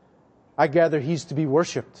 I gather He's to be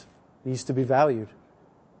worshipped. He's to be valued.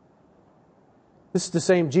 This is the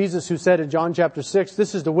same Jesus who said in John chapter 6,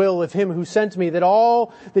 this is the will of Him who sent me, that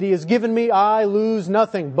all that He has given me, I lose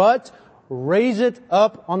nothing, but raise it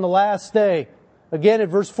up on the last day. Again at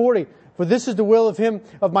verse 40, for this is the will of Him,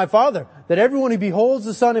 of my Father, that everyone who beholds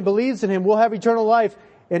the Son and believes in Him will have eternal life,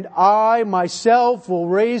 and I myself will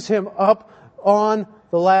raise him up on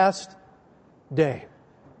the last day.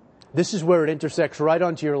 This is where it intersects right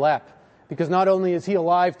onto your lap. Because not only is He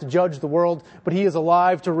alive to judge the world, but He is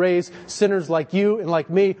alive to raise sinners like you and like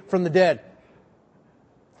me from the dead.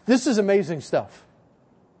 This is amazing stuff.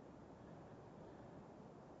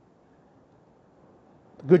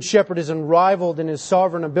 The Good Shepherd is unrivaled in His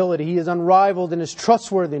sovereign ability. He is unrivaled in His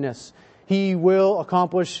trustworthiness. He will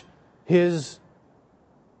accomplish His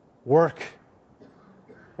work.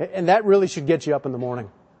 And that really should get you up in the morning.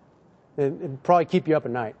 And probably keep you up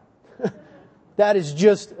at night. That is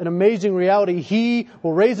just an amazing reality. He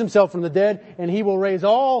will raise Himself from the dead, and He will raise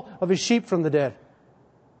all of His sheep from the dead.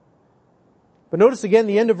 But notice again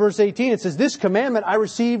the end of verse 18. It says, this commandment I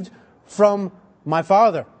received from my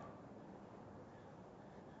Father.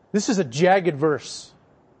 This is a jagged verse.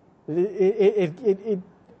 It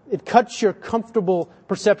cuts your comfortable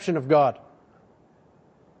perception of God.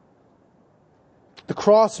 The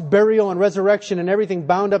cross, burial, and resurrection and everything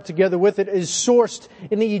bound up together with it is sourced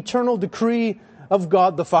in the eternal decree of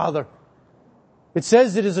God the Father. It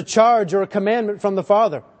says it is a charge or a commandment from the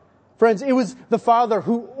Father. Friends, it was the Father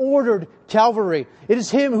who ordered Calvary. It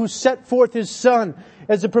is Him who set forth His Son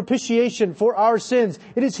as a propitiation for our sins.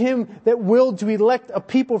 It is Him that willed to elect a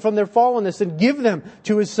people from their fallenness and give them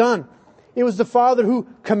to His Son. It was the Father who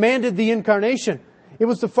commanded the incarnation. It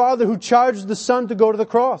was the Father who charged the Son to go to the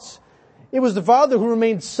cross. It was the Father who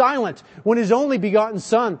remained silent when His only begotten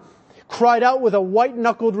Son cried out with a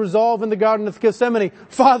white-knuckled resolve in the Garden of Gethsemane,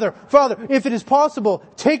 Father, Father, if it is possible,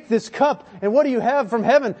 take this cup. And what do you have from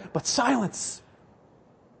heaven but silence?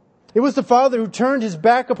 It was the Father who turned His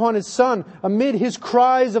back upon His Son amid His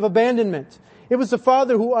cries of abandonment. It was the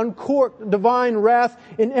Father who uncorked divine wrath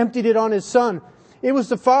and emptied it on His Son. It was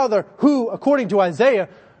the Father who, according to Isaiah,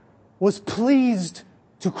 was pleased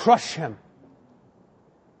to crush Him.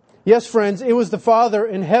 Yes, friends, it was the Father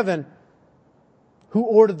in heaven who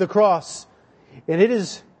ordered the cross. And it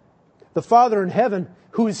is the Father in heaven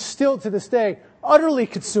who is still to this day utterly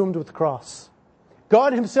consumed with the cross.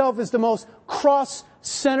 God Himself is the most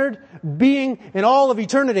cross-centered being in all of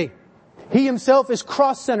eternity. He Himself is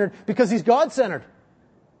cross-centered because He's God-centered.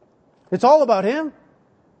 It's all about Him.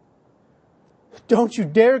 Don't you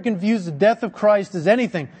dare confuse the death of Christ as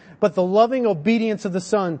anything but the loving obedience of the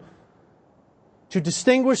Son to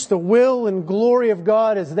distinguish the will and glory of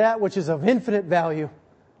God as that which is of infinite value.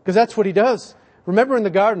 Because that's what He does. Remember in the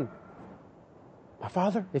garden, my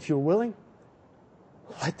Father, if you're willing,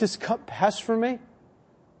 let this cup pass from me.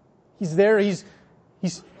 He's there, He's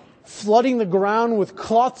flooding the ground with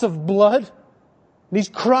clots of blood. And He's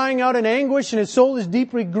crying out in anguish, and His soul is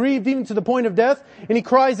deeply grieved even to the point of death. And He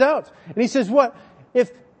cries out. And He says, what?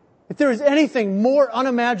 If there is anything more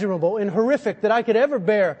unimaginable and horrific that I could ever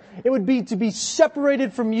bear, it would be to be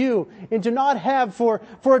separated from you and to not have for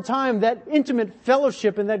a time that intimate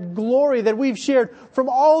fellowship and that glory that we've shared from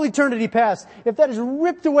all eternity past. If that is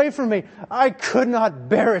ripped away from me, I could not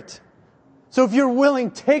bear it. So if you're willing,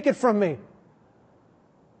 take it from me.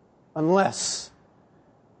 Unless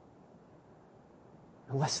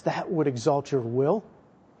that would exalt your will,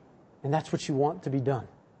 and that's what you want to be done.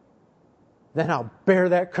 Then I'll bear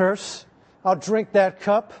that curse. I'll drink that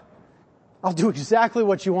cup. I'll do exactly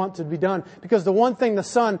what you want to be done. Because the one thing the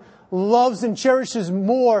Son loves and cherishes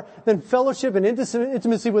more than fellowship and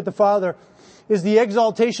intimacy with the Father is the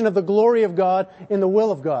exaltation of the glory of God in the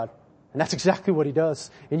will of God. And that's exactly what He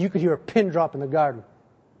does. And you could hear a pin drop in the garden.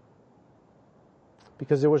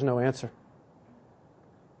 Because there was no answer.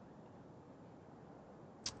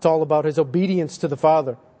 It's all about His obedience to the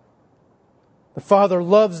Father. The Father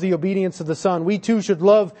loves the obedience of the Son. We too should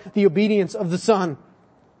love the obedience of the Son.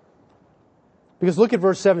 Because look at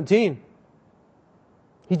verse 17.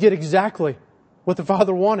 He did exactly what the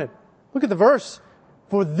Father wanted. Look at the verse.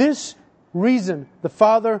 For this reason the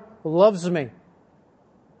Father loves me,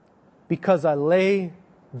 because I lay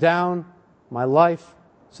down my life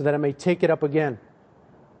so that I may take it up again.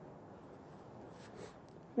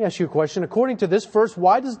 Let me ask you a question. According to this verse,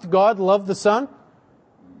 why does God love the Son?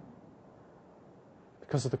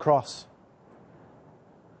 Because of the cross.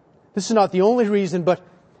 This is not the only reason, but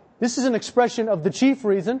this is an expression of the chief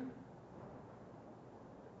reason.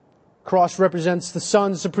 Cross represents the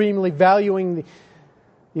Son supremely valuing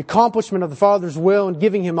the accomplishment of the Father's will and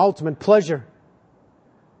giving Him ultimate pleasure.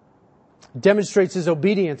 It demonstrates His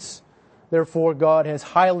obedience. Therefore, God has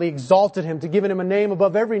highly exalted Him to give Him a name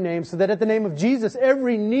above every name, so that at the name of Jesus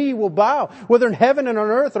every knee will bow, whether in heaven and on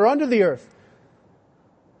earth or under the earth.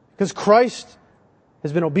 Because Christ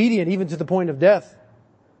has been obedient even to the point of death.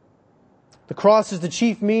 The cross is the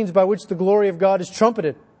chief means by which the glory of God is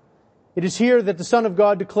trumpeted. It is here that the Son of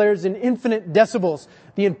God declares in infinite decibels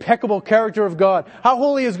the impeccable character of God. How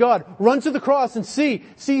holy is God? Run to the cross and see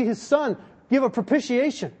His Son give a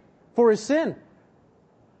propitiation for His sin.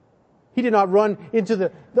 He did not run into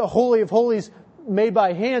the Holy of Holies made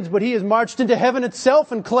by hands, but He has marched into heaven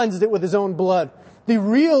itself and cleansed it with His own blood. The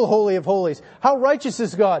real Holy of Holies. How righteous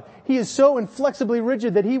is God? He is so inflexibly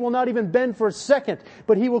rigid that He will not even bend for a second,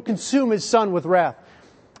 but He will consume His Son with wrath.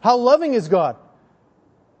 How loving is God?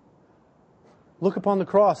 Look upon the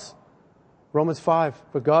cross. Romans 5.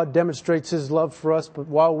 For God demonstrates His love for us, but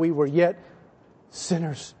while we were yet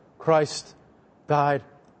sinners, Christ died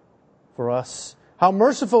for us. How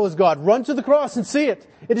merciful is God? Run to the cross and see it.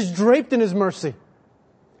 It is draped in His mercy.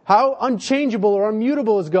 How unchangeable or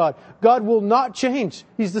immutable is God? God will not change.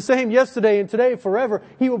 He's the same yesterday and today forever.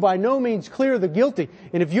 He will by no means clear the guilty.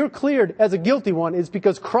 And if you're cleared as a guilty one, it's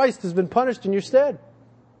because Christ has been punished in your stead.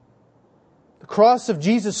 The cross of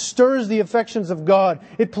Jesus stirs the affections of God.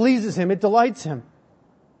 It pleases Him. It delights Him.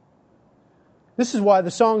 This is why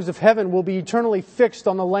the songs of heaven will be eternally fixed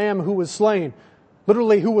on the Lamb who was slain.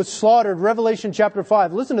 Literally, who was slaughtered. Revelation chapter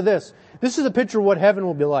 5. Listen to this. This is a picture of what heaven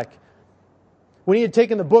will be like. When He had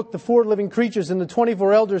taken the book, the 4 living creatures and the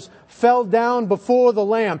 24 elders fell down before the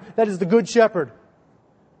Lamb. That is the Good Shepherd.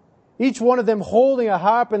 Each one of them holding a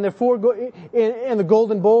harp and the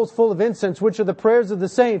golden bowls full of incense, which are the prayers of the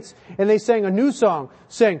saints. And they sang a new song,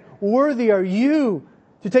 saying, Worthy are you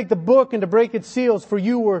to take the book and to break its seals, for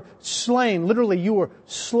you were slain. Literally, you were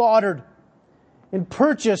slaughtered and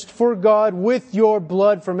purchased for God with your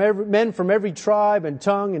blood from men from every tribe and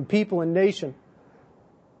tongue and people and nation.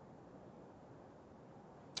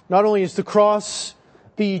 Not only is the cross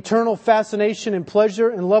the eternal fascination and pleasure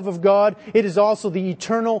and love of God, it is also the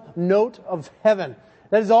eternal note of heaven.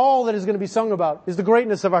 That is all that is going to be sung about, is the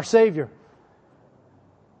greatness of our Savior.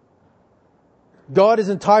 God is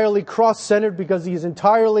entirely cross-centered because He is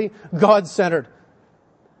entirely God-centered.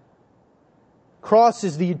 Cross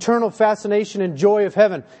is the eternal fascination and joy of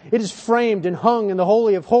heaven. It is framed and hung in the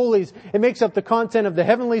Holy of Holies. It makes up the content of the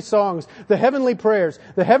heavenly songs, the heavenly prayers,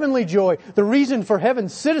 the heavenly joy, the reason for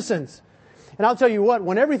heaven's citizens. And I'll tell you what,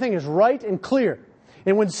 when everything is right and clear,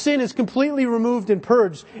 and when sin is completely removed and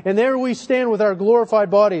purged, and there we stand with our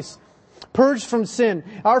glorified bodies, purged from sin,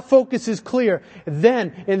 our focus is clear,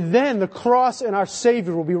 then the cross and our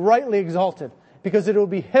Savior will be rightly exalted, because it will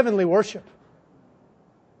be heavenly worship.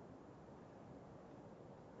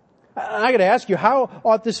 I got to ask you, how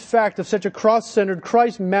ought this fact of such a cross-centered,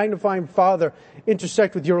 Christ-magnifying Father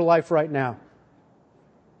intersect with your life right now?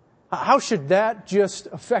 How should that just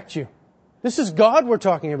affect you? This is God we're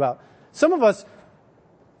talking about. Some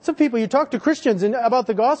people, you talk to Christians about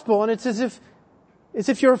the gospel, and it's as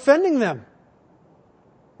if you're offending them.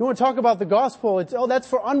 You want to talk about the gospel, that's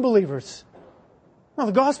for unbelievers. No,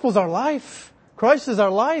 the gospel is our life. Christ is our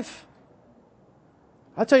life.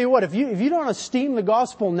 I'll tell you what, if you don't esteem the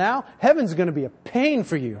gospel now, heaven's going to be a pain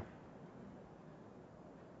for you.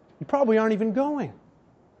 You probably aren't even going.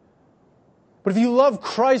 But if you love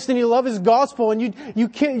Christ and you love His gospel and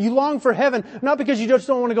you long for heaven, not because you just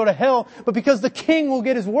don't want to go to hell, but because the King will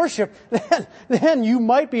get His worship, then you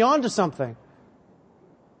might be onto something.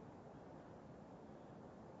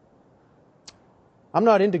 I'm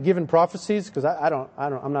not into giving prophecies because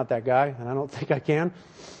I'm not that guy and I don't think I can.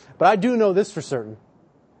 But I do know this for certain.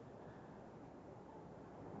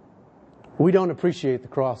 We don't appreciate the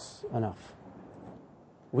cross enough.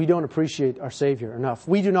 We don't appreciate our Savior enough.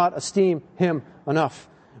 We do not esteem Him enough.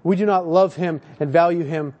 We do not love Him and value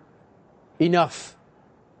Him enough.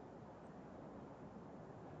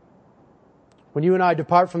 When you and I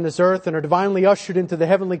depart from this earth and are divinely ushered into the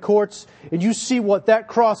heavenly courts, and you see what that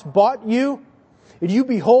cross bought you, and you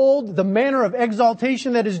behold the manner of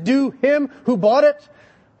exaltation that is due Him who bought it,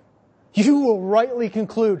 you will rightly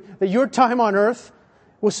conclude that your time on earth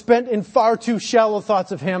was spent in far too shallow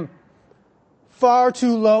thoughts of Him, far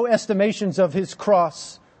too low estimations of His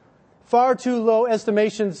cross, far too low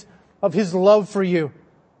estimations of His love for you.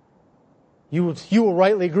 You will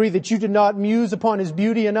rightly agree that you did not muse upon His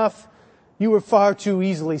beauty enough. You were far too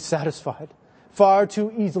easily satisfied, far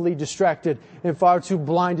too easily distracted, and far too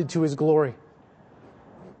blinded to His glory.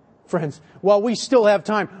 Friends, while we still have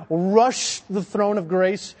time, rush the throne of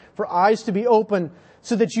grace for eyes to be opened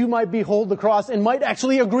so that you might behold the cross and might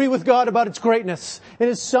actually agree with God about its greatness and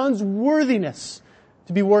His Son's worthiness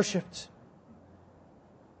to be worshipped.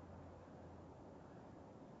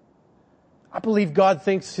 I believe God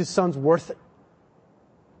thinks His Son's worth it.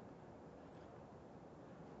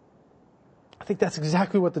 I think that's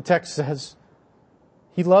exactly what the text says.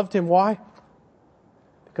 He loved Him. Why?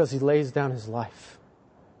 Because He lays down His life.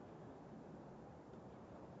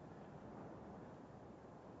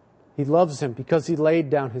 He loves Him because He laid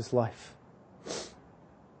down His life.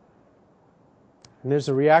 And there's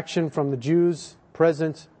a reaction from the Jews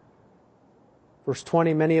present. Verse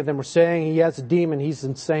 20, many of them were saying, He has a demon, He's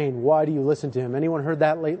insane. Why do you listen to Him? Anyone heard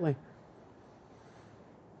that lately?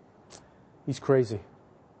 He's crazy.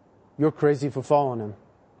 You're crazy for following Him.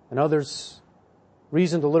 And others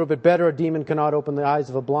reasoned a little bit better. A demon cannot open the eyes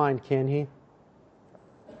of a blind, can he?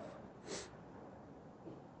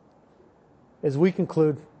 As we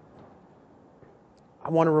conclude, I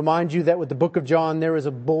want to remind you that with the book of John, there is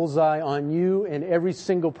a bullseye on you and every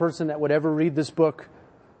single person that would ever read this book.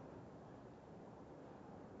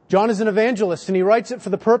 John is an evangelist, and he writes it for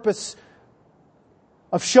the purpose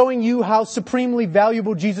of showing you how supremely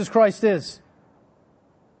valuable Jesus Christ is.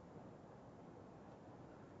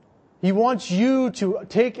 He wants you to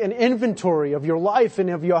take an inventory of your life and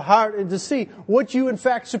of your heart and to see what you in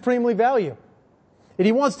fact supremely value. And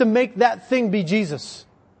He wants to make that thing be Jesus.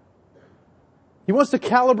 He wants to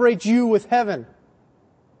calibrate you with heaven.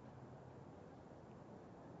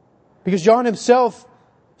 Because John himself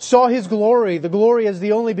saw His glory, the glory as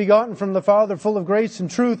the only begotten from the Father, full of grace and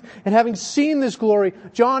truth. And having seen this glory,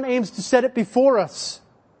 John aims to set it before us,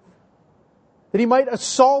 that he might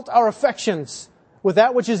assault our affections with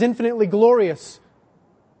that which is infinitely glorious,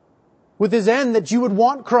 with his end that you would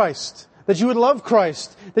want Christ, that you would love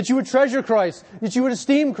Christ, that you would treasure Christ, that you would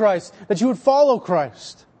esteem Christ, that you would follow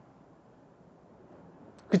Christ.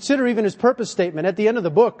 Consider even his purpose statement at the end of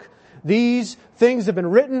the book. These things have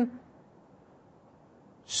been written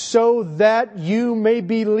so that you may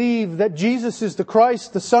believe that Jesus is the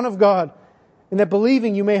Christ, the Son of God, and that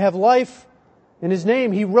believing you may have life in His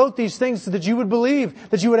name. He wrote these things so that you would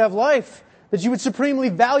believe, that you would have life, that you would supremely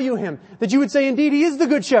value Him, that you would say, indeed, He is the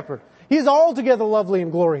Good Shepherd. He is altogether lovely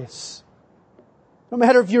and glorious. No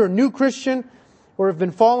matter if you're a new Christian or have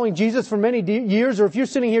been following Jesus for many years, or if you're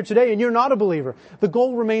sitting here today and you're not a believer, the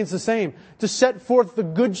goal remains the same, to set forth the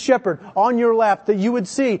Good Shepherd on your lap, that you would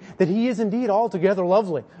see that He is indeed altogether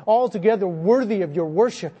lovely, altogether worthy of your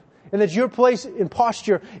worship, and that your place in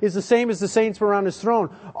posture is the same as the saints around His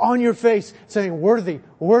throne, on your face, saying, worthy,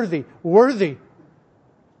 worthy, worthy.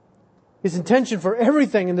 His intention for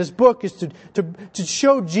everything in this book is to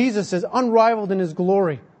show Jesus as unrivaled in His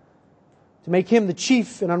glory, to make Him the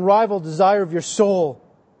chief and unrivaled desire of your soul.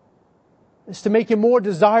 It's to make Him more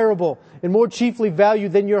desirable and more chiefly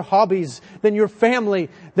valued than your hobbies, than your family,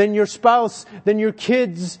 than your spouse, than your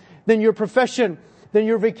kids, than your profession, than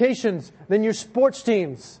your vacations, than your sports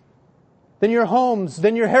teams, than your homes,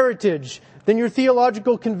 than your heritage, than your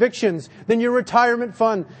theological convictions, than your retirement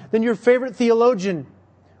fund, than your favorite theologian,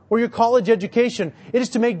 or your college education. It is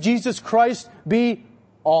to make Jesus Christ be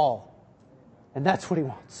all. And that's what He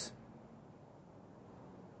wants.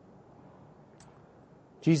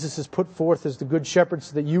 Jesus is put forth as the Good Shepherd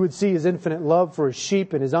so that you would see His infinite love for His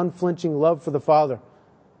sheep and His unflinching love for the Father.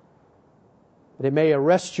 That it may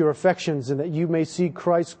arrest your affections and that you may see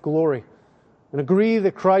Christ's glory and agree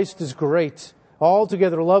that Christ is great,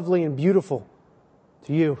 altogether lovely and beautiful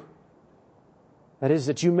to you. That is,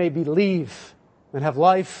 that you may believe and have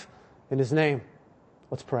life in His name.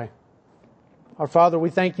 Let's pray. Our Father,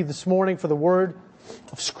 we thank You this morning for the word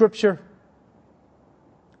of Scripture,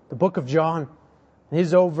 the book of John, and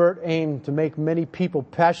his overt aim to make many people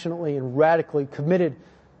passionately and radically committed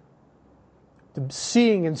to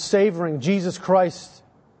seeing and savoring Jesus Christ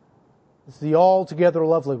as the altogether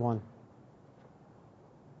lovely one.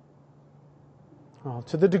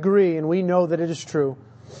 To the degree, and we know that it is true,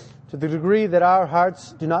 to the degree that our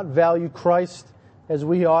hearts do not value Christ as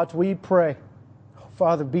we ought, we pray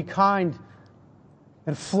Father, be kind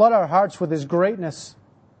and flood our hearts with His greatness,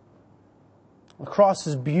 across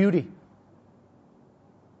His beauty,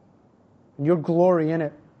 and Your glory in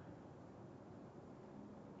it.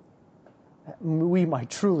 That we might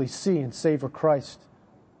truly see and savor Christ.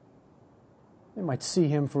 We might see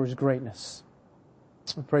Him for His greatness.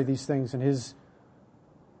 We pray these things in His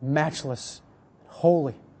matchless,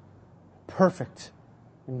 holy, perfect,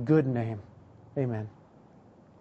 and good name. Amen.